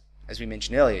case, as we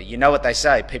mentioned earlier, you know what they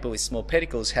say, people with small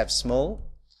pedicles have small,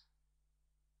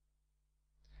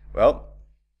 well,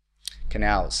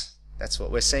 canals. That's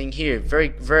what we're seeing here. Very,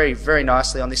 very, very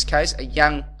nicely on this case, a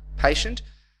young patient.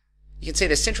 You can see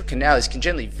their central canal is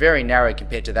congenitally very narrow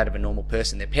compared to that of a normal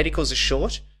person. Their pedicles are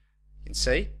short, you can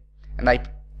see, and they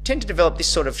tend to develop this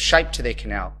sort of shape to their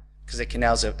canal because their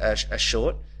canals are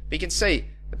short. But you can see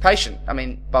the patient, I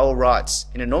mean, by all rights,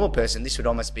 in a normal person, this would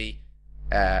almost be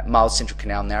mild central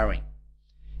canal narrowing.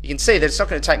 You can see that it's not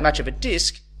going to take much of a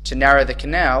disc to narrow the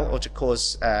canal or to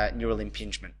cause neural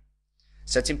impingement.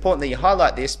 So it's important that you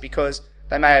highlight this because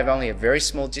they may have only a very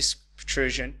small disc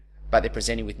protrusion, but they're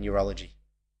presenting with neurology.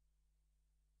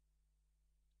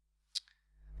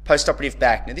 Postoperative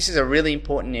back. Now this is a really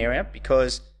important area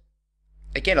because,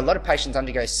 again, a lot of patients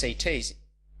undergo CTs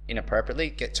inappropriately,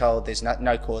 get told there's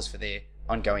no cause for their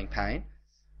ongoing pain,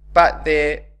 but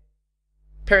their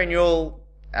perineural,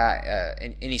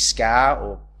 any scar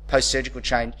or post-surgical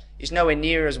change is nowhere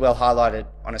near as well highlighted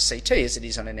on a CT as it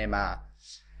is on an MR.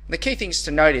 And the key things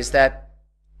to note is that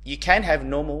you can have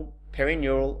normal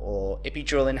perineural or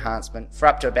epidural enhancement for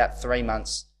up to about 3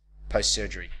 months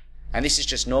post-surgery. And this is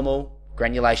just normal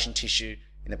granulation tissue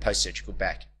in the post-surgical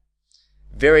back.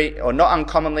 Not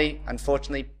uncommonly,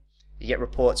 unfortunately, you get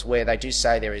reports where they do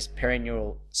say there is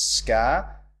perineural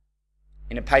scar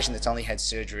in a patient that's only had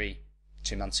surgery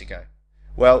 2 months ago.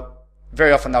 Well,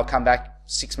 very often they'll come back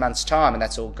 6 months' time and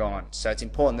that's all gone. So it's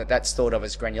important that that's thought of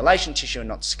as granulation tissue and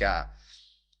not scar.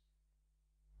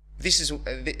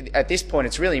 At this point,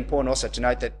 it's really important also to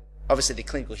note that obviously the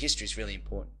clinical history is really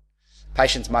important.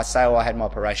 Patients might say, oh, I had my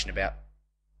operation about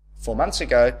 4 months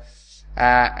ago,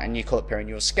 and you call it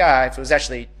perineural scar. If it was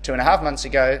actually 2.5 months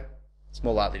ago, it's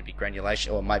more likely to be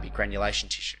granulation or maybe granulation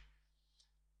tissue.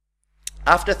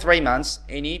 After 3 months,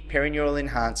 any perineural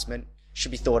enhancement should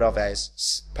be thought of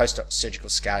as post-surgical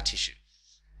scar tissue.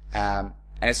 And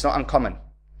it's not uncommon.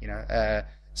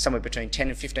 Somewhere between 10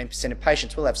 and 15% of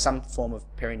patients will have some form of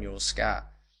perineural scar.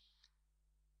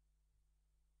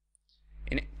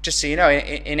 Just so you know,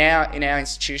 in our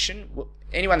institution,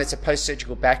 anyone that's a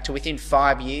post-surgical back to within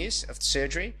 5 years of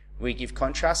surgery, we give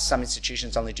contrast. Some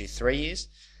institutions only do 3 years.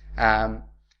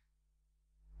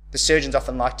 The surgeons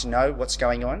often like to know what's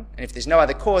going on, and if there's no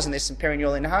other cause and there's some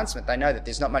perineural enhancement, they know that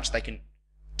there's not much they can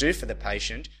do for the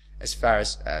patient as far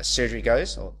as surgery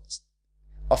goes, or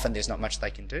often there's not much they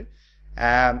can do.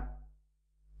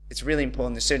 It's really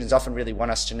important. The surgeons often really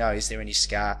want us to know, is there any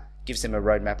scar? Gives them a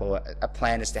roadmap or a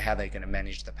plan as to how they're going to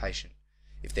manage the patient.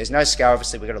 If there's no scar,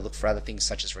 obviously we've got to look for other things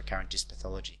such as recurrent disc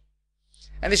pathology.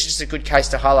 And this is just a good case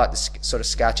to highlight the sort of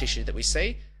scar tissue that we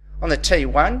see. On the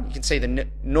T1, you can see the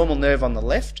normal nerve on the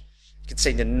left. You can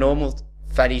see the normal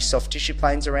fatty soft tissue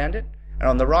planes around it. And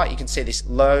on the right, you can see this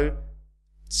low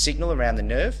signal around the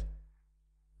nerve.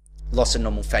 Loss of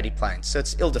normal fatty planes. So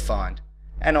it's ill-defined.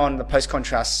 And on the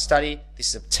post-contrast study,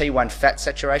 this is a T1 fat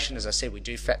saturation. As I said, we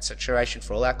do fat saturation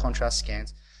for all our contrast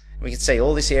scans. And we can see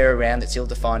all this area around that's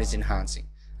ill-defined is enhancing.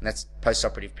 And that's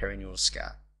post-operative perineural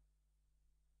scar.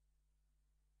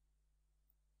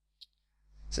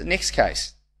 So the next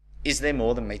case. Is there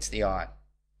more than meets the eye?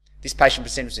 This patient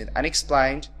presents with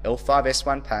unexplained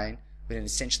L5-S1 pain with an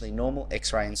essentially normal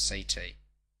X-ray and CT.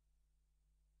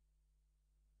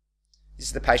 This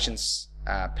is the patient's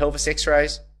pelvis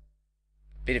X-rays, a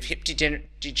bit of hip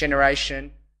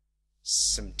degeneration,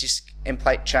 some disc end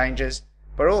plate changes,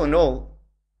 but all in all,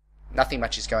 nothing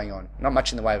much is going on. Not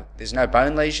much in the way of, there's no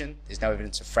bone lesion, there's no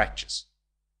evidence of fractures.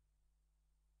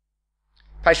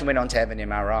 Patient went on to have an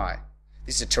MRI.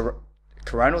 This is a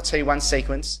coronal T1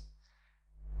 sequence.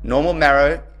 Normal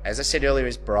marrow, as I said earlier,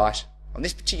 is bright. On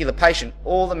this particular patient,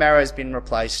 all the marrow has been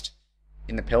replaced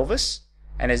in the pelvis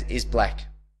and is black.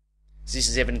 So this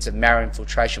is evidence of marrow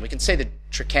infiltration. We can see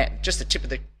just the tip of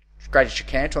the greater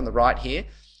trochanter on the right here,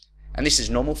 and this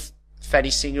is normal fatty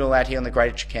signal out here on the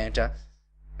greater trochanter,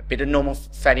 a bit of normal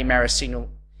fatty marrow signal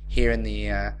here in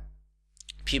the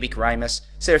pubic ramus.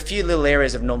 So there are a few little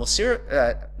areas of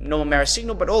normal marrow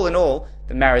signal, but all in all,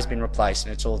 the marrow has been replaced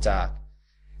and it's all dark.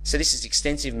 So this is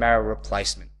extensive marrow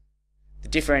replacement. The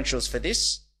differentials for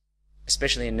this,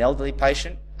 especially in an elderly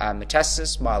patient, are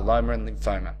metastasis, myeloma, and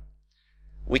lymphoma.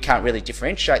 We can't really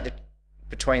differentiate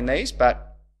between these,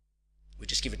 but we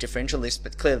just give a differential list,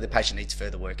 but clearly the patient needs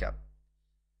further workup.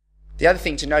 The other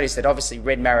thing to note is that obviously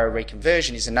red marrow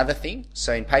reconversion is another thing.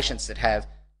 So in patients that have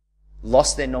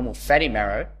lost their normal fatty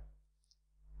marrow,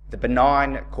 the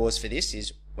benign cause for this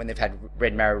is when they've had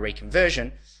red marrow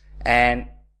reconversion, and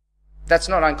that's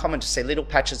not uncommon to see little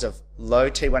patches of low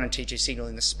T1 and T2 signal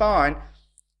in the spine.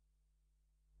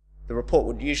 The report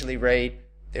would usually read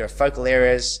there are focal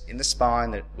areas in the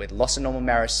spine with loss of normal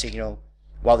marrow signal.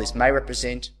 While this may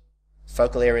represent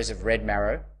focal areas of red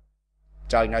marrow,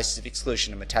 diagnosis of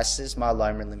exclusion of metastasis,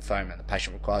 myeloma, and lymphoma, and the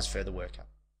patient requires further workup.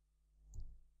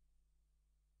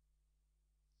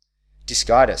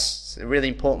 Discitis, a really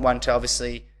important one to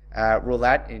obviously rule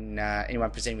out in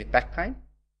anyone presenting with back pain.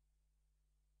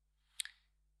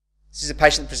 This is a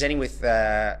patient presenting with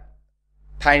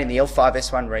pain in the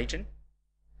L5-S1 region.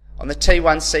 On the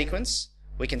T1 sequence,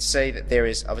 we can see that there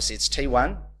is, obviously it's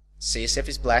T1, CSF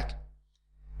is black.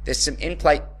 There's some end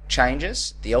plate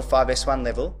changes, the L5-S1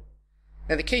 level.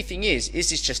 Now the key thing is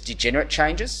this just degenerate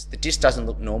changes? The disc doesn't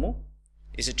look normal.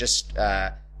 Is it just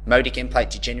modic end plate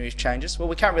degenerative changes? Well,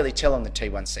 we can't really tell on the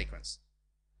T1 sequence.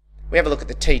 We have a look at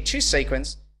the T2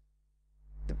 sequence.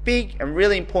 The big and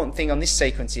really important thing on this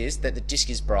sequence is that the disc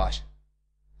is bright.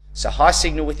 So high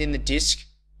signal within the disc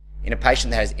in a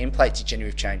patient that has end plate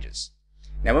degenerative changes.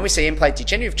 Now when we see end plate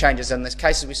degenerative changes, in the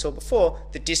cases we saw before,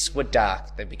 the discs were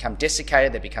dark. They become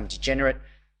desiccated, they become degenerate.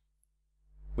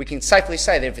 We can safely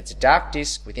say that if it's a dark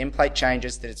disc with end plate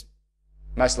changes, that it's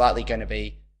most likely going to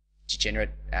be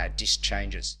degenerate disc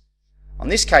changes. On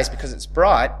this case, because it's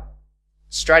bright,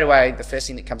 straight away the first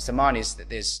thing that comes to mind is that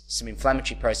there's some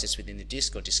inflammatory process within the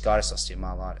disc or discitis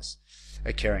osteomyelitis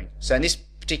occurring. So in this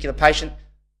particular patient,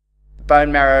 the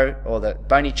bone marrow or the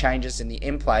bony changes in the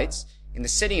end plates in the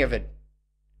setting of an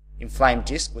inflamed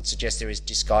disc would suggest there is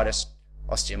discitis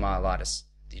osteomyelitis,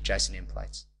 the adjacent end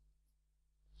plates.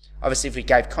 Obviously, if we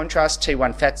gave contrast,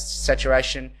 T1 fat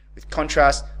saturation with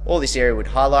contrast, all this area would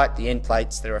highlight. The end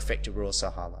plates that are affected would also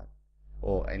highlight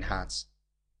or enhance.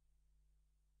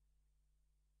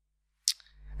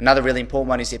 Another really important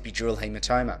one is epidural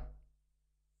hematoma.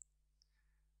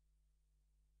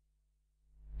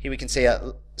 Here we can see,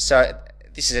 so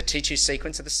this is a T2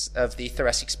 sequence of the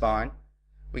thoracic spine.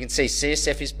 We can see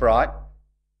CSF is bright,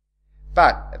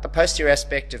 but at the posterior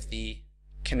aspect of the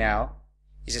canal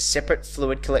is a separate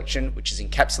fluid collection which is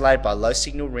encapsulated by a low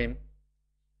signal rim.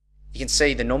 You can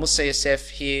see the normal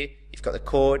CSF here, you've got the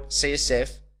cord,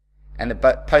 CSF, and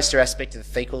the posterior aspect of the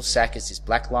fecal sac is this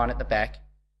black line at the back.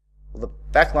 Well, the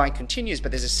back line continues,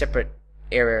 but there's a separate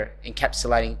area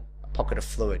encapsulating a pocket of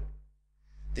fluid.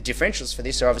 The differentials for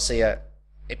this are obviously a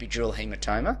epidural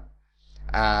hematoma,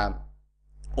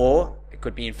 or it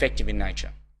could be infective in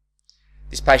nature.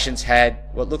 This patient's had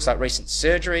what looks like recent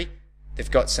surgery.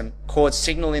 They've got some cord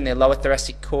signal in their lower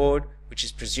thoracic cord, which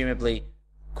is presumably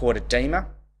cord edema,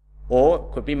 or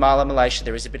it could be myelomalacia.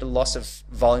 There is a bit of loss of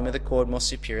volume of the cord more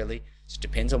superiorly, so it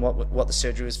depends on what the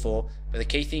surgery was for. But the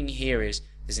key thing here is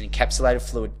there's an encapsulated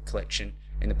fluid collection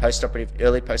in the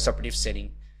early post-operative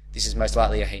setting. This is most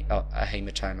likely a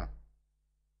hematoma.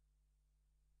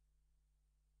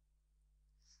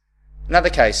 Another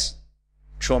case,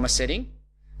 trauma setting.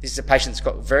 This is a patient that's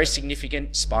got very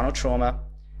significant spinal trauma.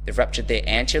 They've ruptured their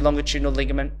anterior longitudinal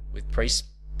ligament with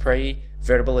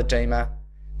pre-vertebral edema.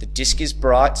 The disc is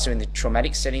bright, so in the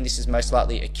traumatic setting, this is most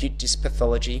likely acute disc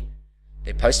pathology.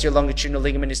 Their posterior longitudinal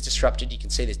ligament is disrupted. You can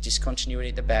see there's discontinuity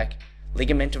at the back.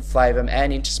 Ligamentum flavum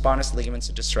and interspinous ligaments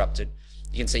are disrupted.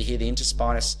 You can see here the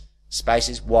interspinous space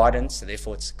is widened, so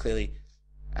therefore it's clearly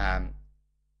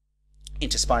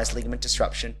interspinous ligament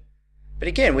disruption. But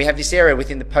again, we have this area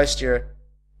within the posterior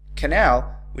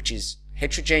canal which is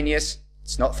heterogeneous.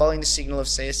 It's not following the signal of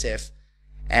CSF,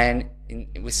 and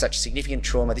with such significant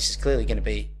trauma, this is clearly going to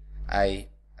be a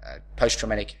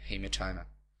post-traumatic hematoma.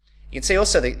 You can see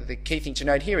also the key thing to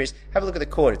note here is have a look at the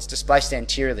cord. It's displaced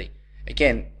anteriorly.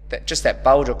 Again, just that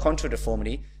bulge or contour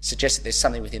deformity suggests that there's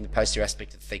something within the posterior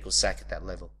aspect of the fecal sac at that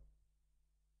level.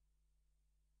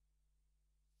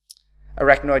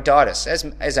 Arachnoiditis.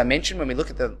 As I mentioned, when we look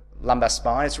at the lumbar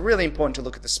spine, it's really important to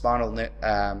look at the spinal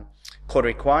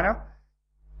cauda equina.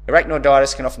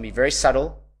 Arachnoiditis can often be very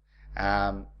subtle.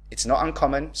 It's not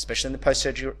uncommon, especially in the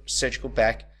post-surgical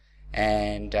back,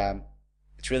 and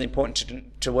it's really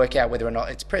important to work out whether or not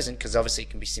it's present, because obviously it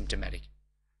can be symptomatic.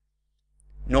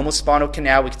 Normal spinal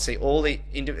canal, we can see all the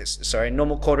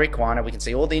normal cauda equina, we can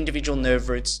see all the individual nerve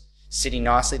roots sitting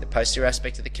nicely at the posterior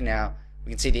aspect of the canal.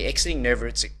 We can see the exiting nerve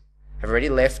roots have already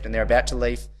left and they're about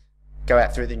to go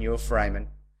out through the neural foramen.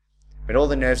 But all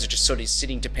the nerves are just sort of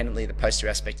sitting dependently at the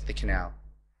posterior aspect of the canal.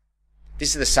 This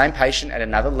is the same patient at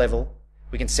another level.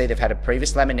 We can see they've had a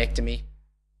previous laminectomy,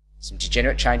 some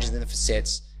degenerate changes in the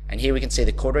facets, and here we can see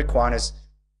the cauda equinas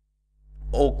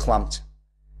all clumped.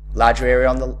 Larger area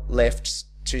on the left,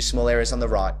 two small areas on the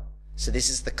right. So this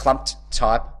is the clumped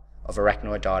type of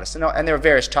arachnoiditis. And there are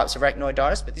various types of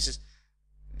arachnoiditis, but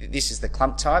this is the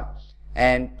clumped type.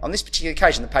 And on this particular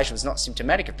occasion, the patient was not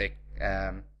symptomatic of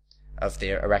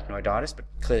their arachnoiditis, but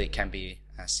clearly it can be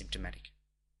symptomatic.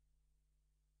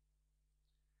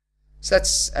 So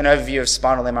that's an overview of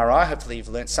spinal MRI. Hopefully you've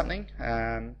learnt something,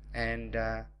 and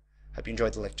hope you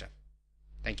enjoyed the lecture.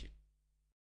 Thank you.